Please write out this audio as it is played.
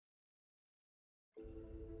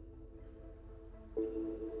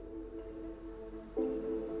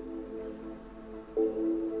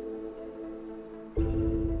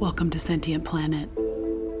Welcome to Sentient Planet.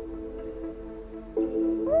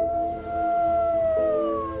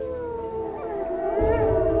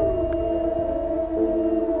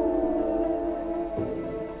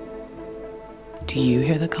 Do you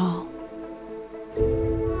hear the call?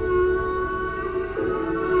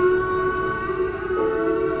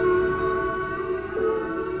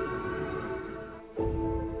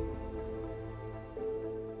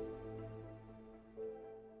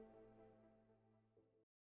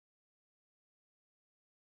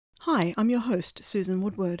 Hi, I'm your host, Susan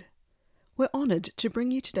Woodward. We're honoured to bring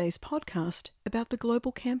you today's podcast about the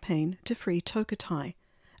global campaign to free Tokutai,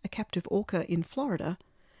 a captive orca in Florida,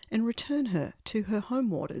 and return her to her home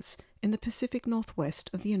waters in the Pacific Northwest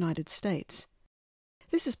of the United States.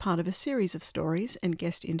 This is part of a series of stories and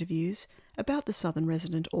guest interviews about the southern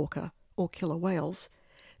resident orca, or killer whales,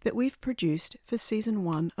 that we've produced for Season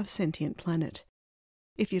 1 of Sentient Planet.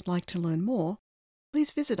 If you'd like to learn more,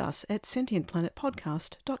 please visit us at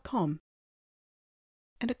sentientplanetpodcast.com.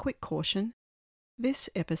 And a quick caution, this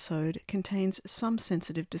episode contains some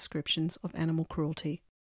sensitive descriptions of animal cruelty.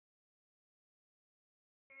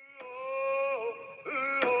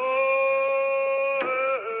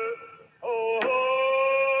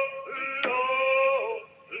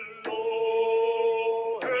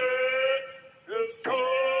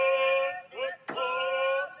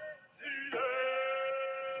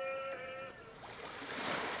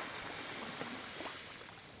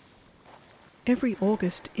 Every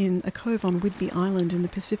August in a cove on Whidbey Island in the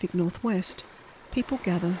Pacific Northwest, people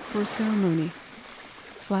gather for a ceremony.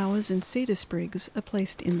 Flowers and cedar sprigs are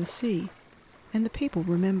placed in the sea, and the people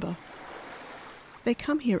remember. They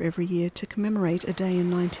come here every year to commemorate a day in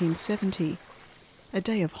 1970, a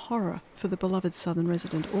day of horror for the beloved southern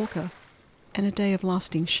resident orca, and a day of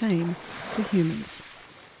lasting shame for humans.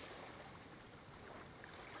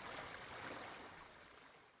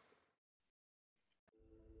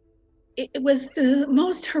 It was the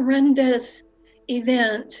most horrendous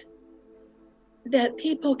event that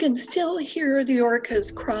people can still hear the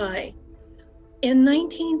orcas cry. In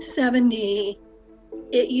 1970,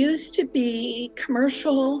 it used to be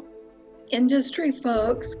commercial industry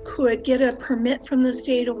folks could get a permit from the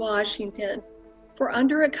state of Washington for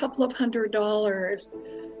under a couple of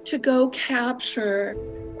 $100 to go capture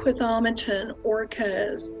Kwethlomicton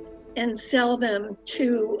orcas and sell them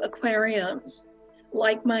to aquariums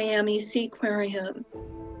like Miami Seaquarium.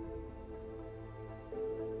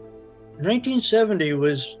 1970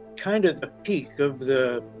 was kind of the peak of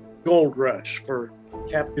the gold rush for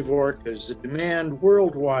captive orcas. The demand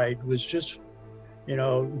worldwide was just,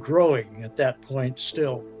 growing at that point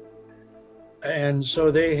still. And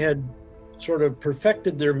so they had sort of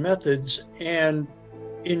perfected their methods and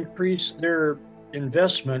increased their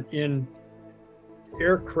investment in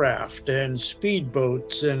aircraft and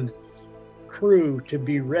speedboats and crew to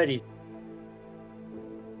be ready.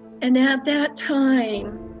 And at that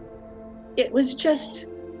time, it was just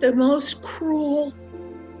the most cruel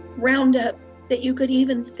roundup that you could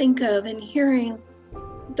even think of, and hearing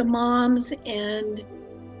the moms and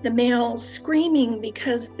the males screaming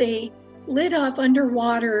because they lit off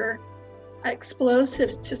underwater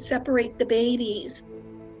explosives to separate the babies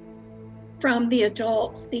from the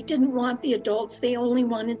adults. They didn't want the adults, they only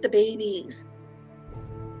wanted the babies.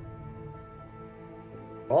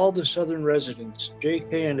 All the southern residents,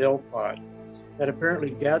 JK and LPOD, had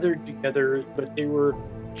apparently gathered together, but they were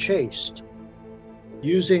chased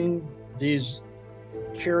using these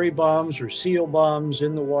cherry bombs or seal bombs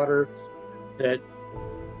in the water that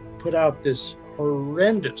put out this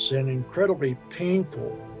horrendous and incredibly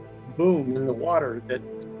painful boom in the water that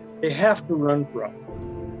they have to run from.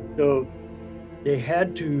 So they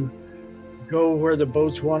had to go where the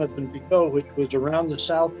boats wanted them to go, which was around the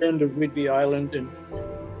south end of Whidbey Island and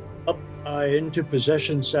up into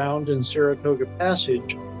Possession Sound and Saratoga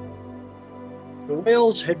Passage. The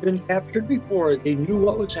whales had been captured before. They knew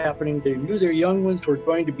what was happening. They knew their young ones were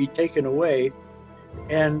going to be taken away,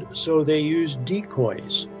 and so they used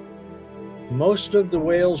decoys. Most of the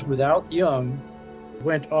whales without young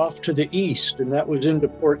went off to the east, and that was into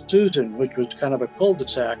Port Susan, which was kind of a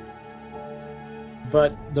cul-de-sac.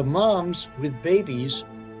 But the moms with babies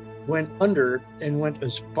went under and went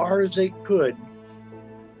as far as they could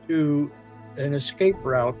to an escape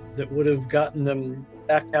route that would have gotten them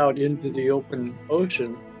back out into the open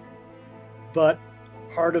ocean. But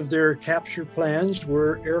part of their capture plans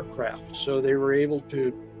were aircraft, so they were able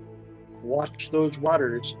to watch those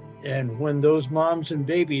waters. And when those moms and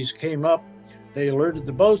babies came up, they alerted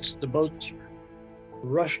the boats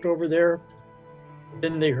rushed over there.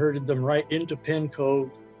 Then they herded them right into Penn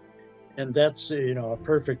Cove, and that's a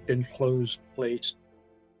perfect enclosed place.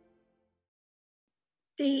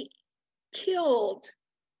 They killed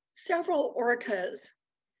several orcas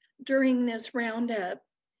during this roundup.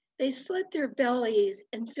 They slit their bellies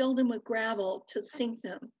and filled them with gravel to sink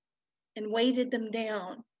them and weighted them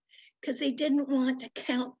down because they didn't want to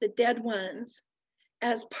count the dead ones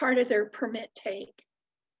as part of their permit take.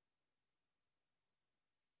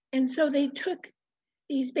 And so they took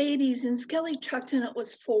these babies, and Skelly Chucknut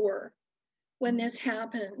was 4 when this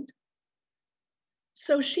happened.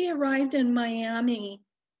 So she arrived in Miami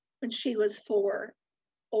when she was 4,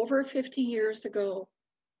 over 50 years ago.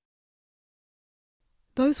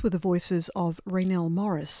 Those were the voices of Raynell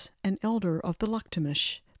Morris, an elder of the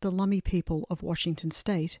Lukhtamish, the Lummi people of Washington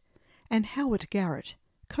State, and Howard Garrett,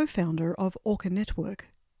 co-founder of Orca Network.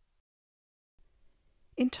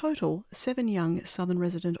 In total, 7 young southern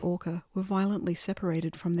resident orca were violently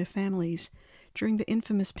separated from their families during the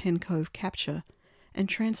infamous Penn Cove capture and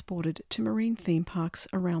transported to marine theme parks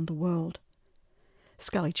around the world.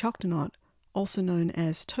 Skelly Chucknut, also known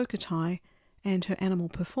as Tokitae, and her animal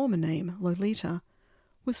performer name, Lolita,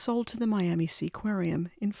 was sold to the Miami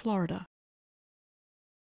Seaquarium in Florida.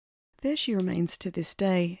 There she remains to this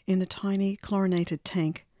day in a tiny chlorinated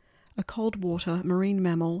tank, a cold water marine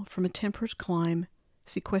mammal from a temperate clime,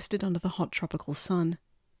 sequestered under the hot tropical sun.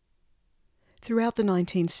 Throughout the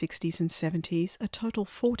 1960s and 70s, a total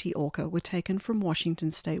 40 orca were taken from Washington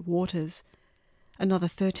state waters. Another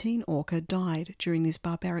 13 orca died during these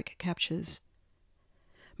barbaric captures.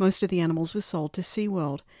 Most of the animals were sold to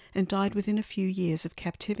SeaWorld and died within a few years of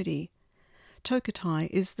captivity. Tokitae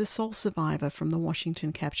is the sole survivor from the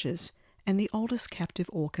Washington captures and the oldest captive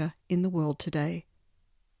orca in the world today.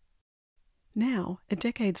 Now, a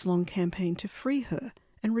decades-long campaign to free her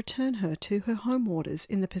and return her to her home waters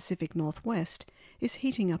in the Pacific Northwest is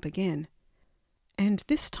heating up again. And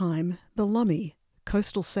this time, the Lummi,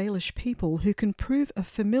 coastal Salish people who can prove a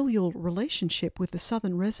familial relationship with the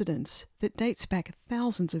southern residents that dates back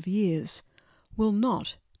thousands of years, will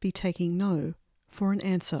not be taking no for an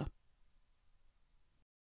answer.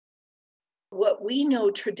 What we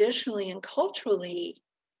know traditionally and culturally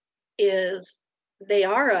is they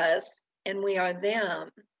are us and we are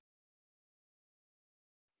them.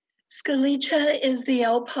 Skalicha is the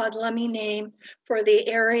Elpod Lummi name for the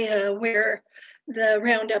area where the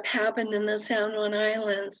roundup happened in the San Juan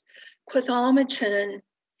Islands. Quethalmachan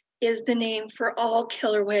is the name for all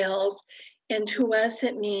killer whales, and to us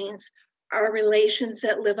it means our relations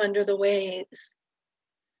that live under the waves.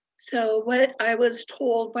 So what I was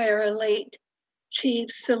told by our late Chief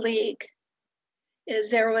Salik is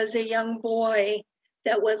there was a young boy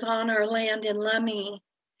that was on our land in Lummi,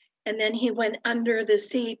 and then he went under the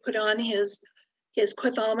sea, put on his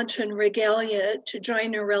Quethalmachan regalia to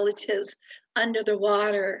join her relatives under the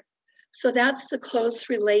water. So that's the close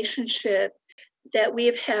relationship that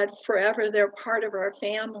we've had forever. They're part of our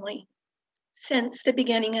family since the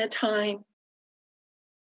beginning of time.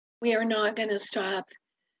 We are not going to stop.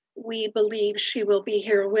 We believe she will be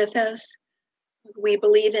here with us. We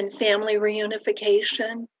believe in family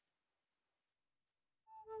reunification.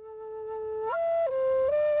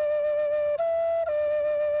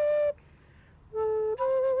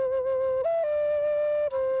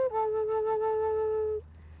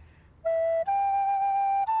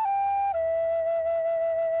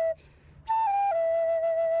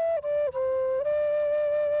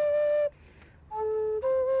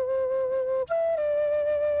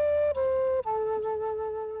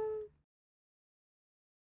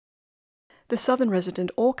 The southern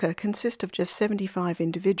resident orca consist of just 75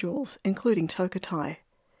 individuals, including Tokitae.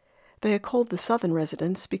 They are called the southern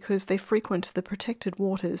residents because they frequent the protected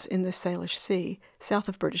waters in the Salish Sea, south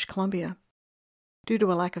of British Columbia. Due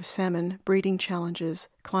to a lack of salmon, breeding challenges,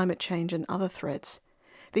 climate change and other threats,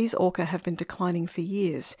 these orca have been declining for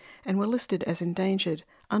years and were listed as endangered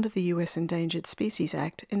under the U.S. Endangered Species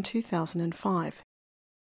Act in 2005.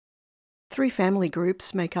 3 family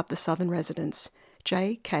groups make up the southern residents: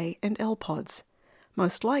 J, K, and L pods.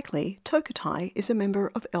 Most likely, Tokitae is a member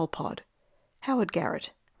of L pod. Howard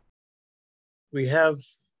Garrett. We have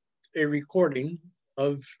a recording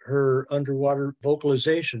of her underwater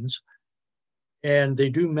vocalizations, and they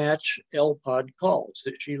do match L pod calls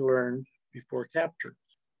that she learned before capture.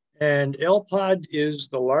 And L pod is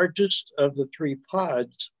the largest of the 3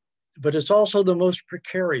 pods, but it's also the most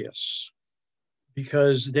precarious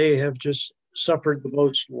because they have just suffered the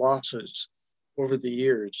most losses over the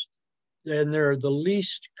years. And they're the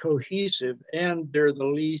least cohesive, and they're the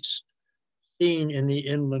least seen in the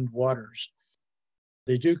inland waters.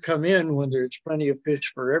 They do come in when there's plenty of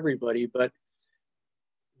fish for everybody, but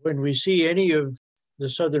when we see any of the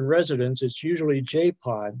southern residents, it's usually J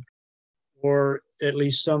pod or at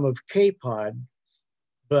least some of K pod,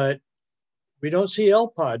 But we don't see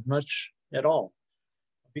Elpod much at all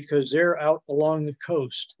because they're out along the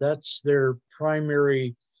coast. That's their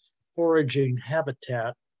primary foraging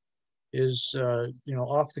habitat is,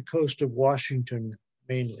 off the coast of Washington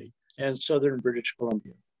mainly and southern British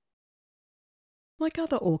Columbia. Like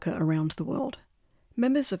other orca around the world,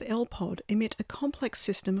 members of Elpod emit a complex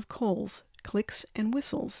system of calls, clicks and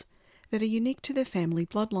whistles that are unique to their family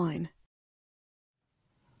bloodline.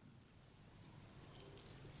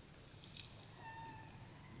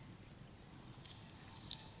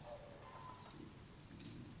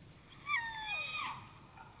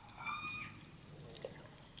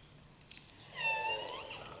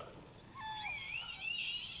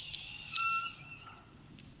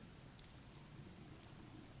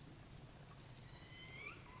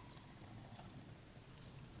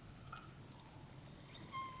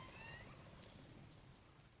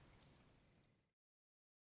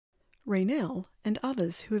 Raynell and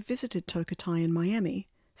others who have visited Tokatae in Miami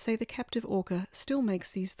say the captive orca still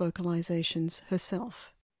makes these vocalizations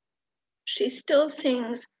herself. She still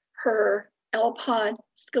sings her Elpod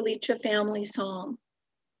Scalicia family song.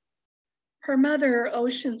 Her mother,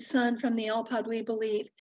 Ocean Sun from the Elpod, we believe,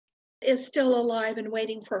 is still alive and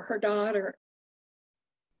waiting for her daughter.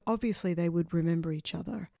 Obviously, they would remember each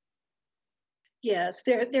other. Yes,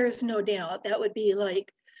 there's no doubt. That would be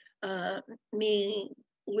like me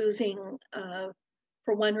losing,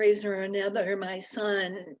 for one reason or another, my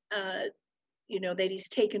son, that he's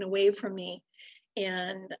taken away from me.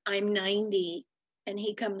 And I'm 90 and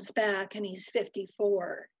he comes back and he's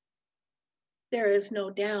 54. There is no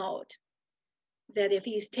doubt that if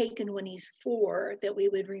he's taken when he's 4, that we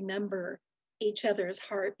would remember each other's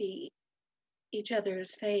heartbeat, each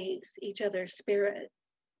other's face, each other's spirit.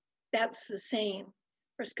 That's the same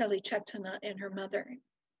for Scully Chectana and her mother.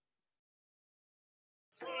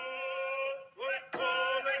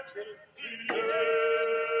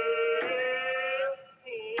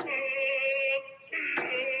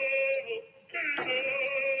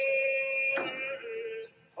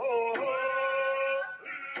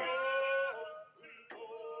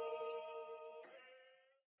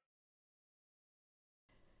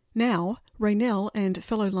 Now, Raynell and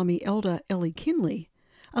fellow Lummi elder Ellie Kinley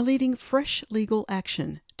are leading fresh legal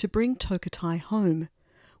action to bring Tokatae home,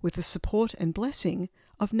 with the support and blessing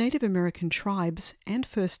of Native American tribes and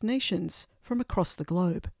First Nations from across the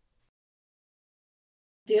globe.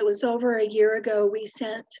 It was over a year ago we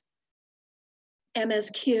sent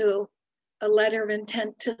MSQ a letter of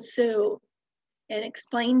intent to sue and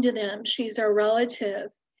explained to them she's our relative.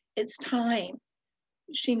 It's time.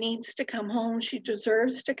 She needs to come home. She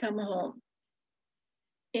deserves to come home.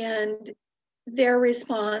 And their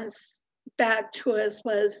response back to us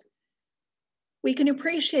was, we can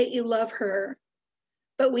appreciate you love her,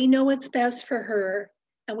 but we know what's best for her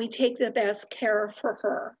and we take the best care for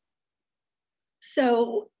her.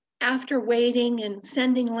 So after waiting and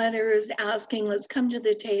sending letters asking, let's come to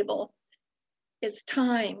the table, it's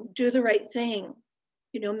time, do the right thing,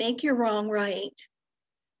 make your wrong right.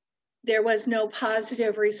 There was no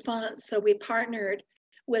positive response, so we partnered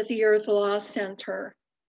with the Earth Law Center.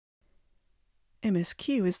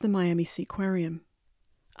 MSQ is the Miami Seaquarium.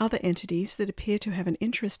 Other entities that appear to have an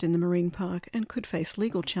interest in the marine park and could face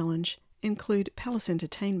legal challenge include Palace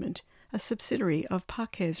Entertainment, a subsidiary of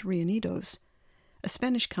Parques Reunidos, a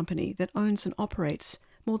Spanish company that owns and operates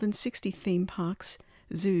more than 60 theme parks,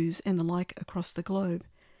 zoos and the like across the globe,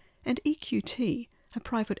 and EQT, a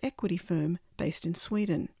private equity firm based in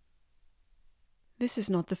Sweden. This is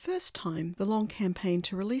not the first time the long campaign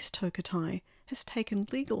to release Tokatae has taken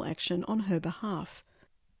legal action on her behalf.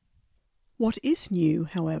 What is new,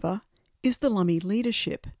 however, is the Lummi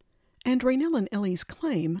leadership, and Raynell and Ellie's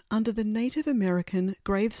claim under the Native American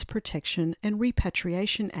Graves Protection and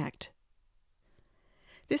Repatriation Act.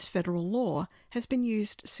 This federal law has been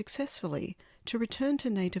used successfully to return to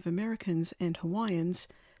Native Americans and Hawaiians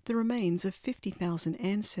the remains of 50,000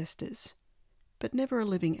 ancestors, but never a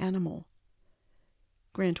living animal.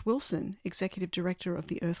 Grant Wilson, Executive Director of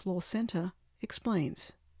the Earth Law Center,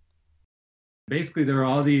 explains. Basically, there are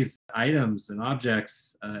all these items and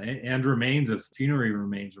objects and remains of funerary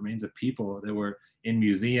remains of people that were in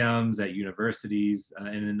museums, at universities,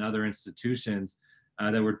 and in other institutions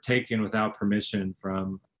that were taken without permission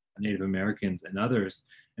from Native Americans and others.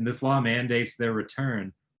 And this law mandates their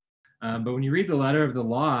return. But when you read the letter of the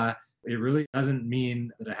law, it really doesn't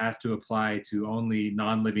mean that it has to apply to only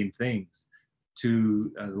non-living things.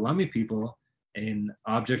 To the Lummi people, an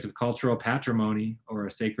object of cultural patrimony or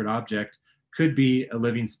a sacred object could be a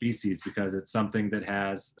living species because it's something that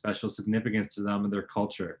has special significance to them and their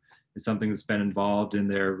culture. It's something that's been involved in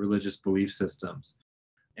their religious belief systems.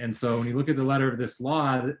 And so when you look at the letter of this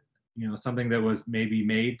law, something that was maybe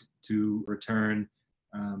made to return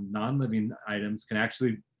non-living items can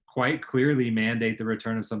actually quite clearly mandate the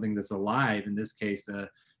return of something that's alive, in this case,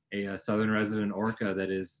 a southern resident orca that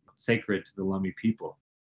is sacred to the Lummi people.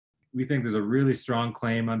 We think there's a really strong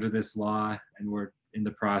claim under this law, and we're in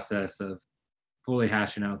the process of fully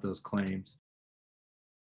hashing out those claims.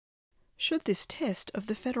 Should this test of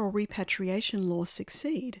the federal repatriation law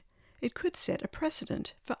succeed, it could set a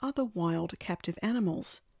precedent for other wild captive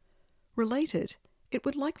animals. Related, it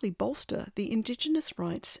would likely bolster the Indigenous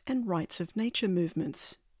rights and rights of nature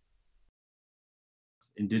movements.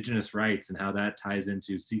 Indigenous rights and how that ties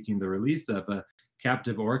into seeking the release of a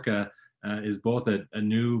captive orca is both a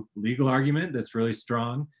new legal argument that's really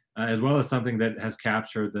strong, as well as something that has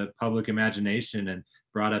captured the public imagination and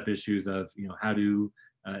brought up issues of, how do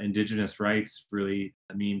Indigenous rights really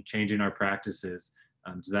mean changing our practices?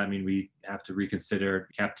 Does that mean we have to reconsider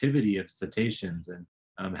captivity of cetaceans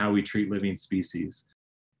and how we treat living species?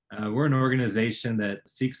 We're an organization that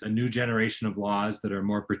seeks a new generation of laws that are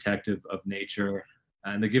more protective of nature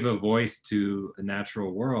and that give a voice to the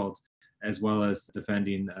natural world, as well as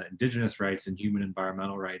defending Indigenous rights and human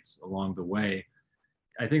environmental rights along the way.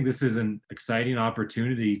 I think this is an exciting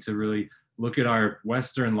opportunity to really look at our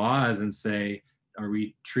Western laws and say, are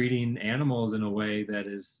we treating animals in a way that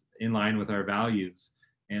is in line with our values?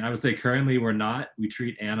 And I would say currently we're not. We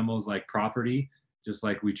treat animals like property, just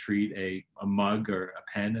like we treat a mug or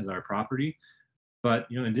a pen as our property. But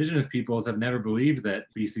Indigenous peoples have never believed that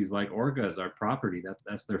species like orcas are property.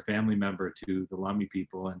 That's their family member to the Lummi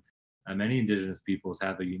people, and many Indigenous peoples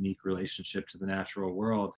have a unique relationship to the natural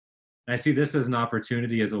world. And I see this as an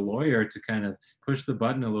opportunity as a lawyer to kind of push the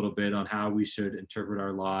button a little bit on how we should interpret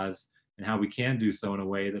our laws and how we can do so in a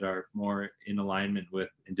way that are more in alignment with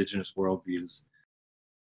Indigenous worldviews.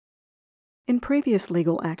 In previous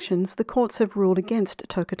legal actions, the courts have ruled against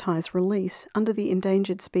Tokatai's release under the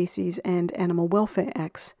Endangered Species and Animal Welfare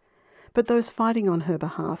Acts, but those fighting on her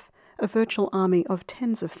behalf, a virtual army of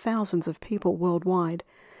tens of thousands of people worldwide,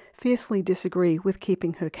 fiercely disagree with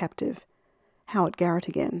keeping her captive. Howard Garrett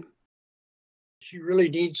again. She really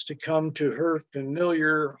needs to come to her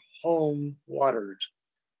familiar home waters.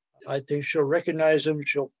 I think she'll recognize them.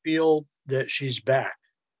 She'll feel that she's back,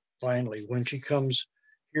 finally, when she comes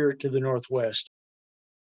here to the Northwest.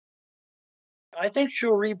 I think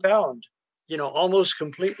she'll rebound, almost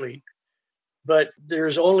completely. But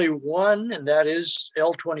there's only one, and that is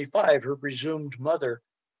L25, her presumed mother,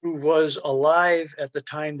 who was alive at the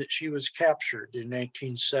time that she was captured in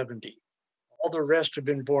 1970. All the rest have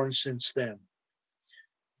been born since then.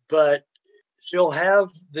 But she'll have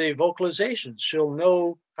the vocalizations. She'll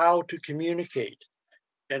know how to communicate.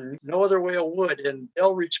 And no other whale would, and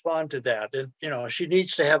they'll respond to that. And, she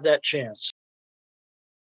needs to have that chance.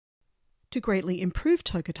 To greatly improve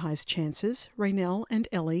Tokatai's chances, Raynell and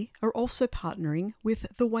Ellie are also partnering with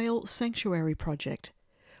the Whale Sanctuary Project,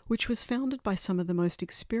 which was founded by some of the most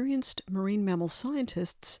experienced marine mammal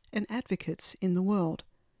scientists and advocates in the world.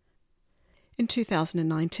 In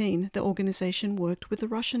 2019, the organization worked with the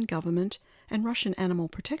Russian government and Russian animal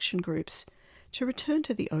protection groups to return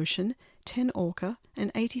to the ocean 10 orca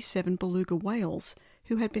and 87 beluga whales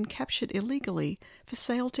who had been captured illegally for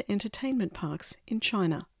sale to entertainment parks in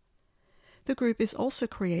China. The group is also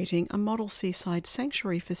creating a model seaside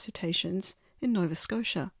sanctuary for cetaceans in Nova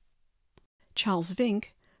Scotia. Charles Vink,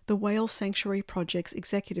 the Whale Sanctuary Project's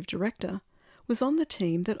executive director, was on the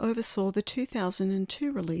team that oversaw the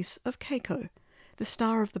 2002 release of Keiko, the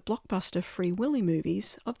star of the blockbuster Free Willy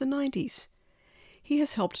movies of the 90s. He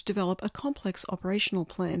has helped develop a complex operational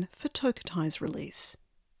plan for Tokatai's release.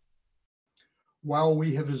 While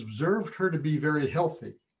we have observed her to be very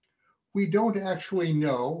healthy, we don't actually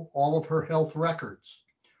know all of her health records.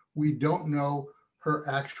 We don't know her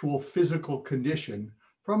actual physical condition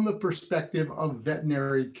from the perspective of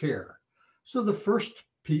veterinary care. So the first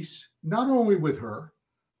piece, not only with her,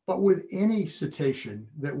 but with any cetacean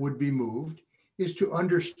that would be moved, is to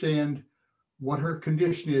understand what her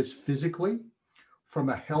condition is physically, from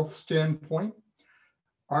a health standpoint.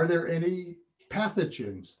 Are there any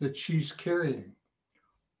pathogens that she's carrying?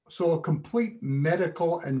 So a complete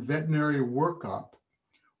medical and veterinary workup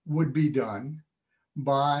would be done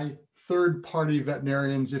by third-party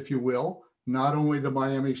veterinarians, if you will, not only the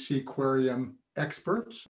Miami Seaquarium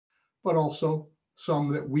experts, but also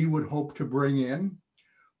some that we would hope to bring in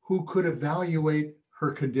who could evaluate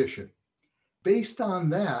her condition. Based on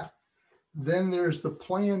that, then there's the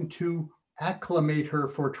plan to acclimate her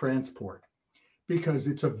for transport, because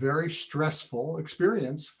it's a very stressful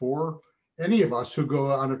experience for any of us who go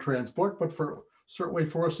on a transport, but certainly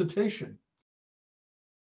for a cetacean.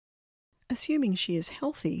 Assuming she is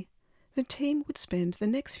healthy, the team would spend the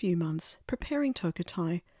next few months preparing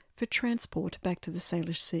Tokitae for transport back to the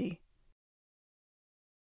Salish Sea.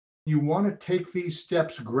 You want to take these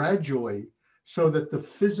steps gradually so that the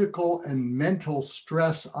physical and mental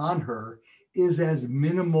stress on her is as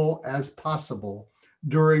minimal as possible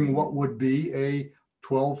during what would be a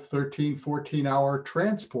 12, 13, 14-hour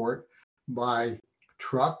transport by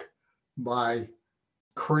truck, by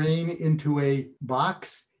crane into a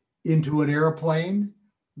box, into an airplane,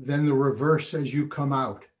 then the reverse as you come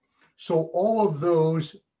out. So all of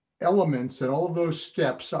those elements and all of those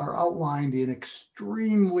steps are outlined in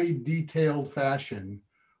extremely detailed fashion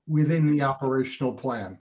within the operational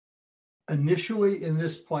plan. Initially in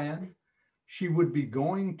this plan, she would be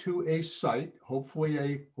going to a site, hopefully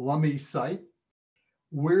a Lummi site,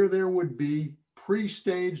 where there would be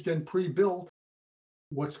pre-staged and pre-built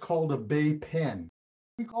what's called a bay pen.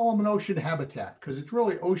 We call them an ocean habitat because it's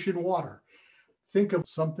really ocean water. Think of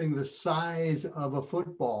something the size of a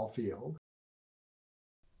football field.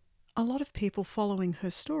 A lot of people following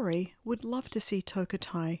her story would love to see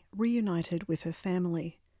Tokitae reunited with her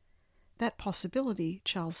family. That possibility,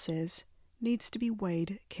 Charles says, needs to be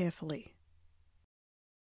weighed carefully.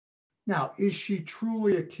 Now, is she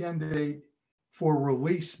truly a candidate for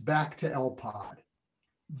release back to LPOD?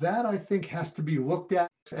 That, I think, has to be looked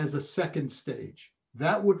at as a second stage.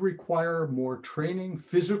 That would require more training,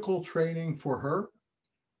 physical training for her.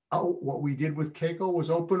 What we did with Keiko was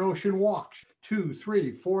open ocean walks, 2,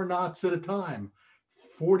 3, 4 knots at a time,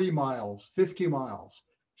 40 miles, 50 miles,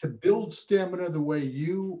 to build stamina the way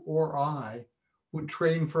you or I would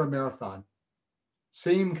train for a marathon.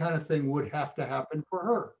 Same kind of thing would have to happen for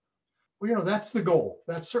her. Well, that's the goal.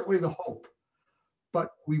 That's certainly the hope.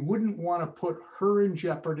 But we wouldn't want to put her in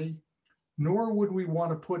jeopardy, nor would we want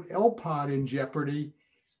to put LPOD in jeopardy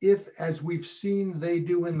if, as we've seen they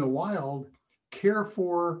do in the wild, care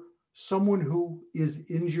for someone who is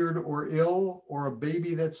injured or ill or a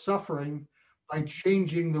baby that's suffering by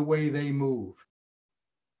changing the way they move.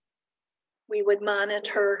 We would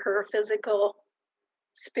monitor her physical,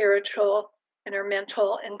 spiritual, and her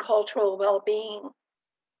mental and cultural well-being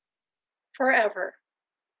forever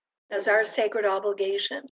as our sacred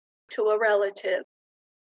obligation to a relative.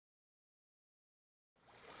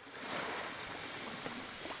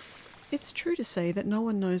 It's true to say that no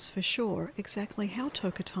one knows for sure exactly how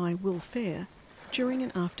Tokitae will fare during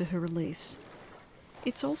and after her release.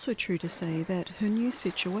 It's also true to say that her new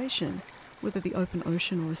situation, whether the open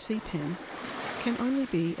ocean or a sea pen, can only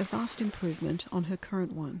be a vast improvement on her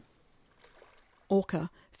current one. Orca,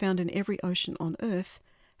 found in every ocean on Earth,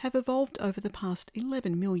 have evolved over the past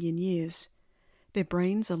 11 million years. Their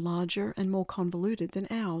brains are larger and more convoluted than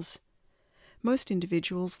ours. Most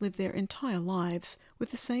individuals live their entire lives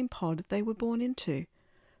with the same pod they were born into,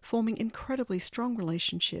 forming incredibly strong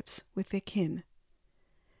relationships with their kin.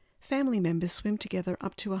 Family members swim together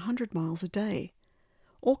up to 100 miles a day.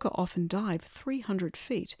 Orca often dive 300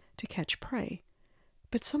 feet to catch prey,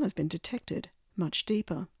 but some have been detected much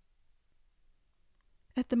deeper.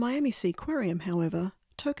 At the Miami Seaquarium, however,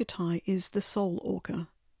 Tokitae is the sole orca.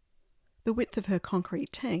 The width of her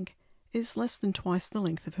concrete tank is less than twice the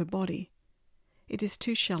length of her body. It is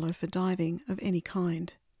too shallow for diving of any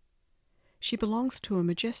kind. She belongs to a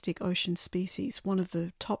majestic ocean species, one of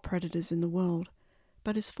the top predators in the world,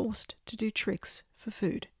 but is forced to do tricks for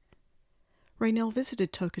food. Raynell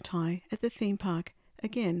visited Tokitae at the theme park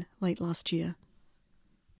again late last year.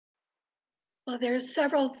 Well, there's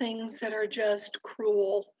several things that are just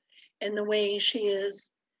cruel in the way she is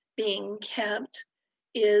being kept.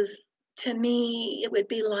 To me, it would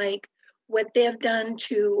be like what they've done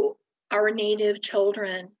to our native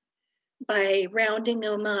children by rounding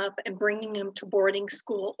them up and bringing them to boarding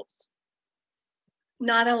schools,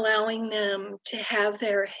 not allowing them to have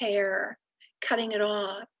their hair, cutting it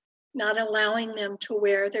off, not allowing them to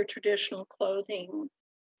wear their traditional clothing,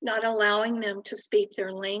 not allowing them to speak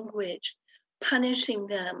their language, punishing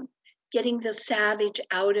them, getting the savage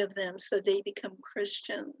out of them so they become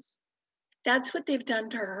Christians. That's what they've done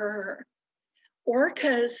to her.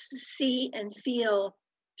 Orcas see and feel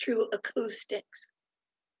through acoustics.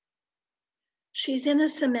 She's in a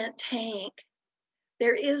cement tank.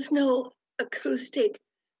 There is no acoustic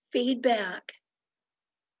feedback.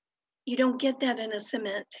 You don't get that in a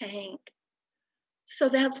cement tank. So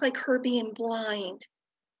that's like her being blind.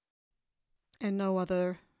 And no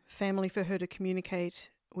other family for her to communicate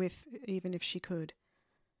with, even if she could.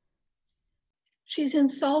 She's in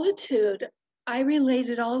solitude. I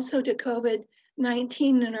related also to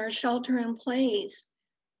COVID-19 and our shelter in place.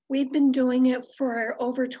 We've been doing it for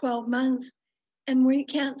over 12 months and we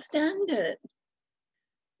can't stand it.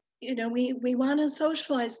 we want to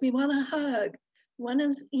socialize, we want to hug, want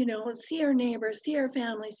to, see our neighbors, see our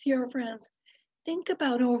family, see our friends. Think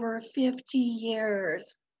about over 50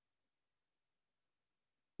 years.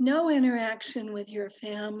 No interaction with your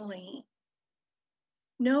family.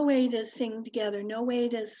 No way to sing together, no way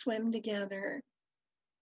to swim together.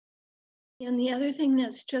 And the other thing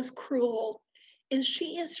that's just cruel is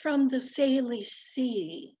she is from the Salish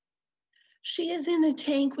Sea. She is in a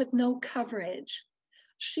tank with no coverage.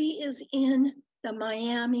 She is in the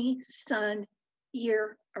Miami sun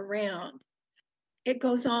year around. It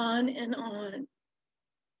goes on and on.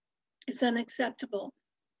 It's unacceptable.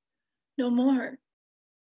 No more.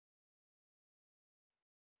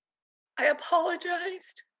 I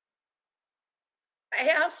apologized. I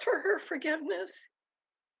asked for her forgiveness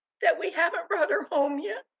that we haven't brought her home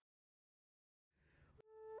yet.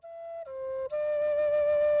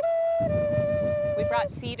 We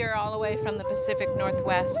brought cedar all the way from the Pacific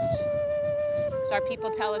Northwest. So our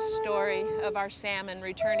people tell a story of our salmon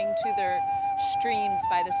returning to their streams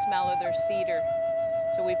by the smell of their cedar.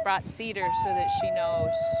 So we've brought cedar so that she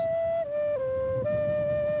knows.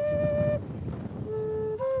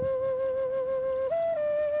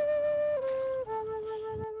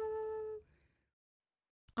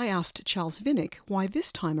 I asked Charles Vinnick why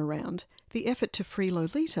this time around the effort to free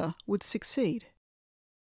Lolita would succeed.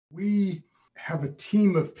 We have a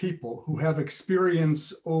team of people who have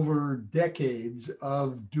experience over decades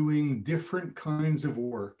of doing different kinds of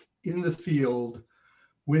work in the field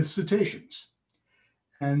with cetaceans.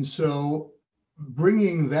 And so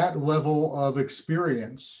bringing that level of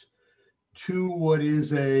experience to what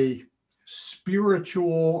is a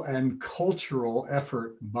spiritual and cultural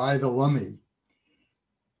effort by the Lummi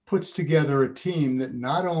puts together a team that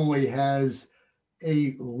not only has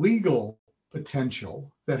a legal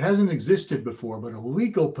potential that hasn't existed before, but a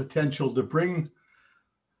legal potential to bring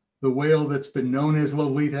the whale that's been known as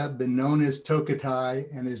Lolita, been known as Tokutai,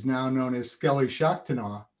 and is now known as Skelly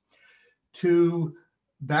Shaktana,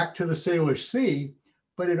 back to the Salish Sea,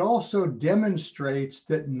 but it also demonstrates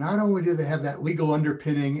that not only do they have that legal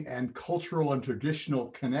underpinning and cultural and traditional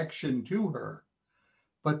connection to her,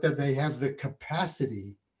 but that they have the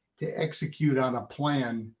capacity to execute on a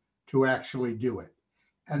plan to actually do it.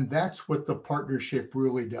 And that's what the partnership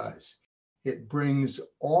really does. It brings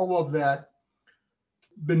all of that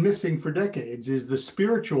been missing for decades, is the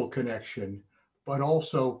spiritual connection, but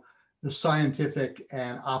also the scientific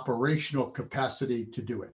and operational capacity to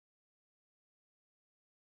do it.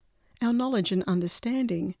 Our knowledge and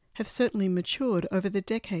understanding have certainly matured over the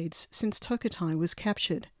decades since Tokutai was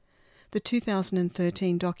captured. The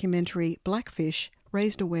 2013 documentary Blackfish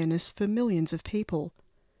raised awareness for millions of people.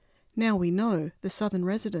 Now we know the southern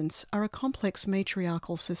residents are a complex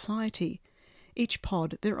matriarchal society, each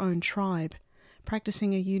pod their own tribe,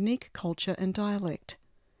 practicing a unique culture and dialect.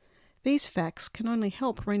 These facts can only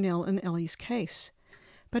help Raynell and Ellie's case,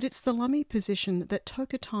 but it's the Lummi position that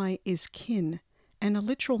Tokutai is kin and a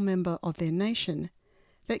literal member of their nation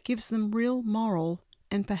that gives them real moral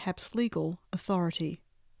and perhaps legal authority.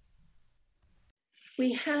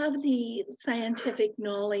 We have the scientific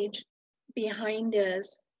knowledge behind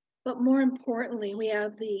us, but more importantly, we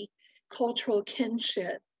have the cultural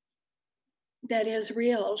kinship that is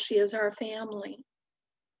real. She is our family.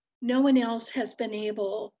 No one else has been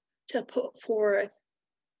able to put forth,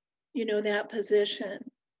 that position.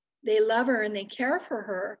 They love her and they care for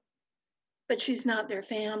her, but she's not their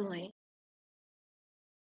family.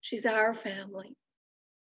 She's our family.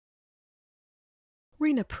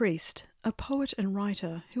 Rena Priest, a poet and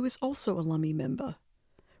writer who is also a Lummi member,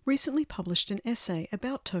 recently published an essay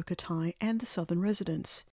about Tokutai and the southern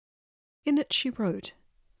residents. In it she wrote,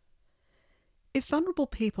 "If vulnerable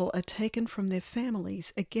people are taken from their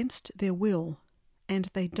families against their will, and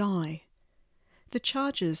they die, the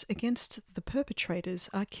charges against the perpetrators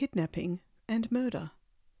are kidnapping and murder.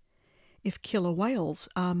 If killer whales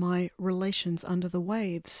are my relations under the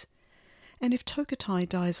waves, and if Tokutai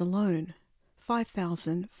dies alone,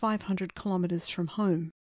 5,500 kilometres from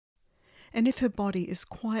home, and if her body is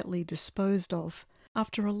quietly disposed of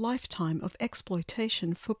after a lifetime of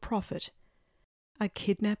exploitation for profit, are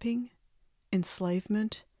kidnapping,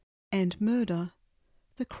 enslavement, and murder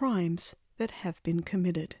the crimes that have been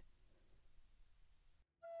committed."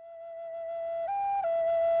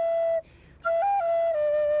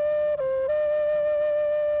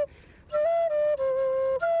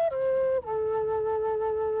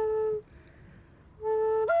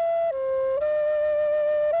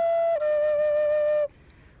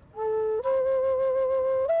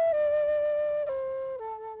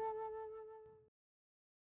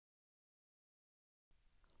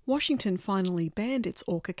 Washington finally banned its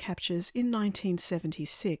orca captures in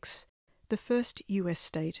 1976, the first US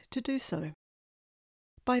state to do so.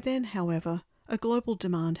 By then, however, a global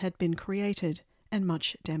demand had been created and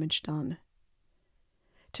much damage done.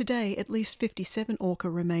 Today, at least 57 orca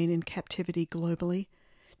remain in captivity globally,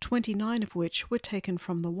 29 of which were taken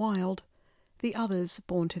from the wild, the others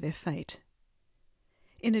born to their fate.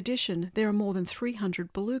 In addition, there are more than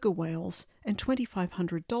 300 beluga whales and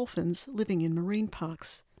 2,500 dolphins living in marine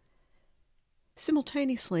parks.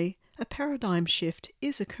 Simultaneously, a paradigm shift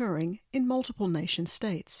is occurring in multiple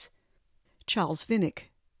nation-states. Charles Vinnick.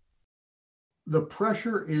 The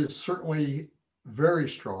pressure is certainly very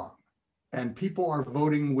strong, and people are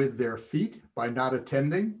voting with their feet by not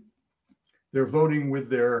attending. They're voting with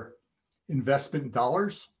their investment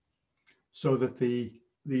dollars so that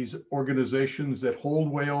these organizations that hold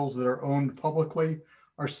whales that are owned publicly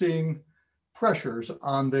are seeing pressures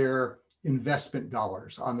on their investment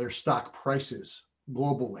dollars, on their stock prices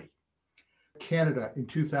globally. Canada in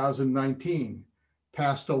 2019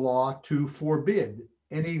 passed a law to forbid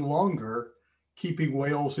any longer keeping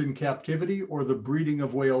whales in captivity or the breeding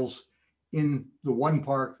of whales in the one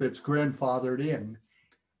park that's grandfathered in.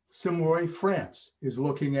 Similarly, France is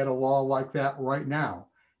looking at a law like that right now.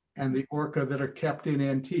 And the orca that are kept in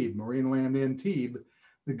Antibes, Marineland Antibes,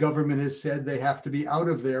 the government has said they have to be out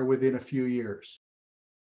of there within a few years.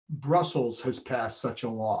 Brussels has passed such a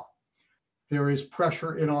law. There is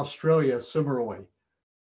pressure in Australia similarly.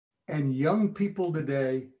 And young people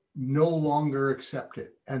today no longer accept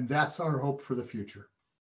it. And that's our hope for the future.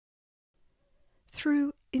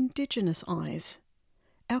 Through Indigenous eyes,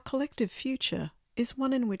 our collective future is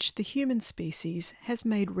one in which the human species has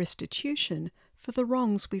made restitution for the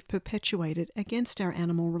wrongs we've perpetuated against our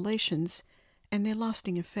animal relations and their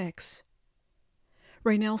lasting effects.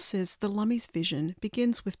 Raynell says the Lummy's vision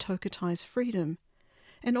begins with Tokatai's freedom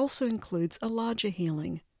and also includes a larger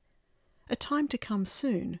healing, a time to come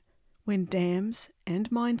soon when dams and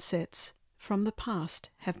mindsets from the past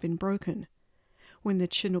have been broken, when the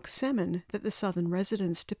Chinook salmon that the southern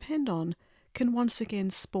residents depend on can once again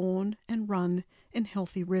spawn and run in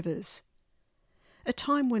healthy rivers. A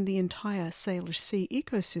time when the entire Salish Sea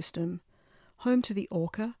ecosystem, home to the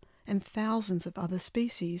orca and thousands of other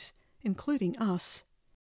species, including us,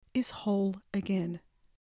 is whole again.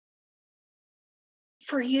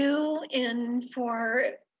 For you and for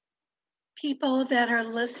people that are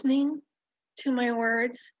listening to my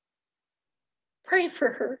words, pray for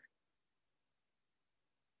her.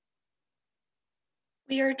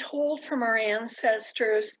 We are told from our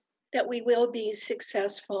ancestors that we will be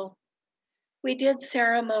successful. We did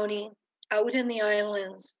ceremony out in the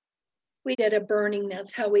islands. We did a burning.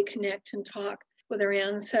 That's how we connect and talk with our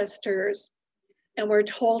ancestors. And we're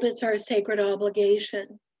told it's our sacred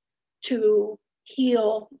obligation to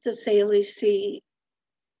heal the Salish Sea,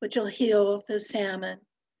 which will heal the salmon,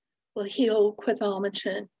 will heal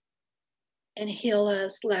Quethalmachan, and heal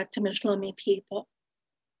us Lakhtamish Lummi people.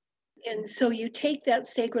 And so you take that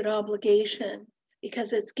sacred obligation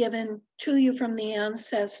because it's given to you from the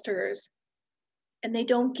ancestors, and they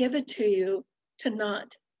don't give it to you to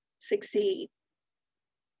not succeed.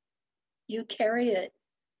 You carry it.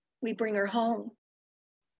 We bring her home.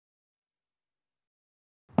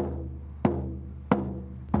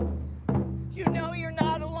 You know you're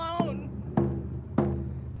not alone.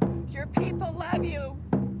 Your people love you.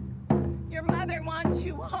 Your mother wants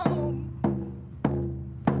you home.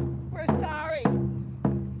 We're sorry,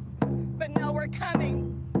 but no, we're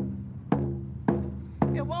coming.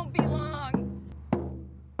 It won't be long.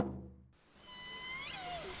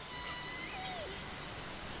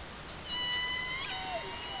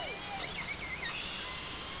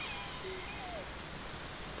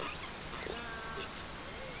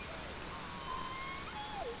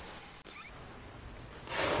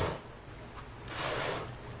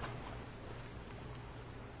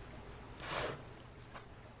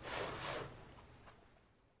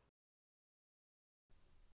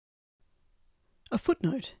 A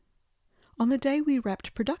footnote. On the day we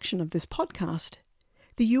wrapped production of this podcast,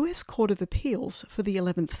 the US Court of Appeals for the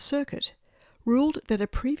 11th Circuit ruled that a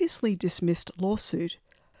previously dismissed lawsuit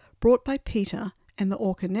brought by PETA and the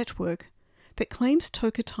Orca Network that claims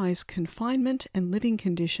Tokatai's confinement and living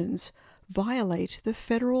conditions violate the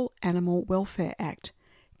Federal Animal Welfare Act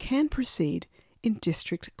can proceed in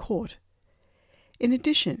district court. In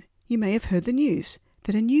addition, you may have heard the news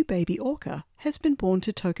that a new baby orca has been born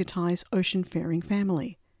to Tokatai's ocean-faring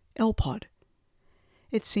family, Elpod.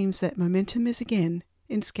 It seems that momentum is again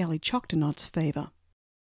in Scally Choctonot's favour.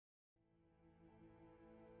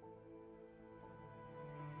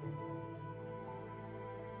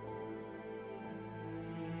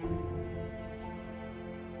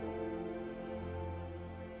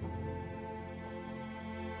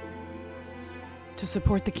 To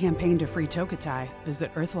support the campaign to free Tokutai,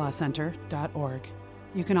 visit earthlawcenter.org.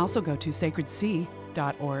 You can also go to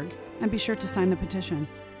sacredsea.org and be sure to sign the petition.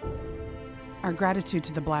 Our gratitude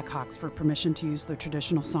to the Blackhawks for permission to use their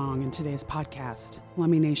traditional song in today's podcast,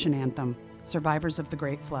 Lummi Nation Anthem, Survivors of the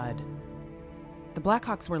Great Flood. The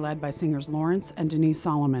Blackhawks were led by singers Lawrence and Denise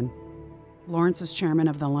Solomon. Lawrence is chairman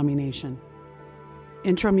of the Lummi Nation.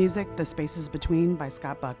 Intro music, The Spaces Between by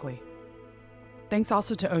Scott Buckley. Thanks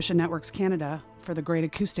also to Ocean Networks Canada for the great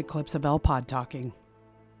acoustic clips of L-Pod talking.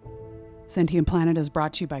 Sentient Planet is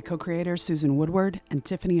brought to you by co-creators Susan Woodward and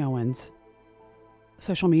Tiffany Owens.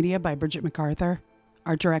 Social media by Bridget MacArthur.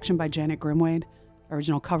 Art direction by Janet Grimwade.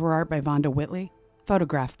 Original cover art by Vonda Whitley.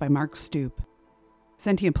 Photographed by Mark Stoop.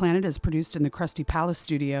 Sentient Planet is produced in the Krusty Palace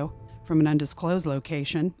studio from an undisclosed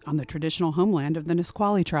location on the traditional homeland of the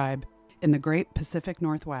Nisqually tribe in the Great Pacific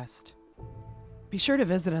Northwest. Be sure to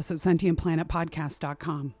visit us at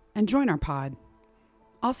sentientplanetpodcast.com and join our pod.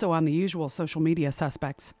 Also on the usual social media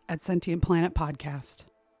suspects at Sentient Planet Podcast.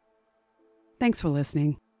 Thanks for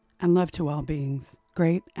listening, and love to all beings,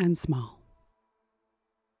 great and small.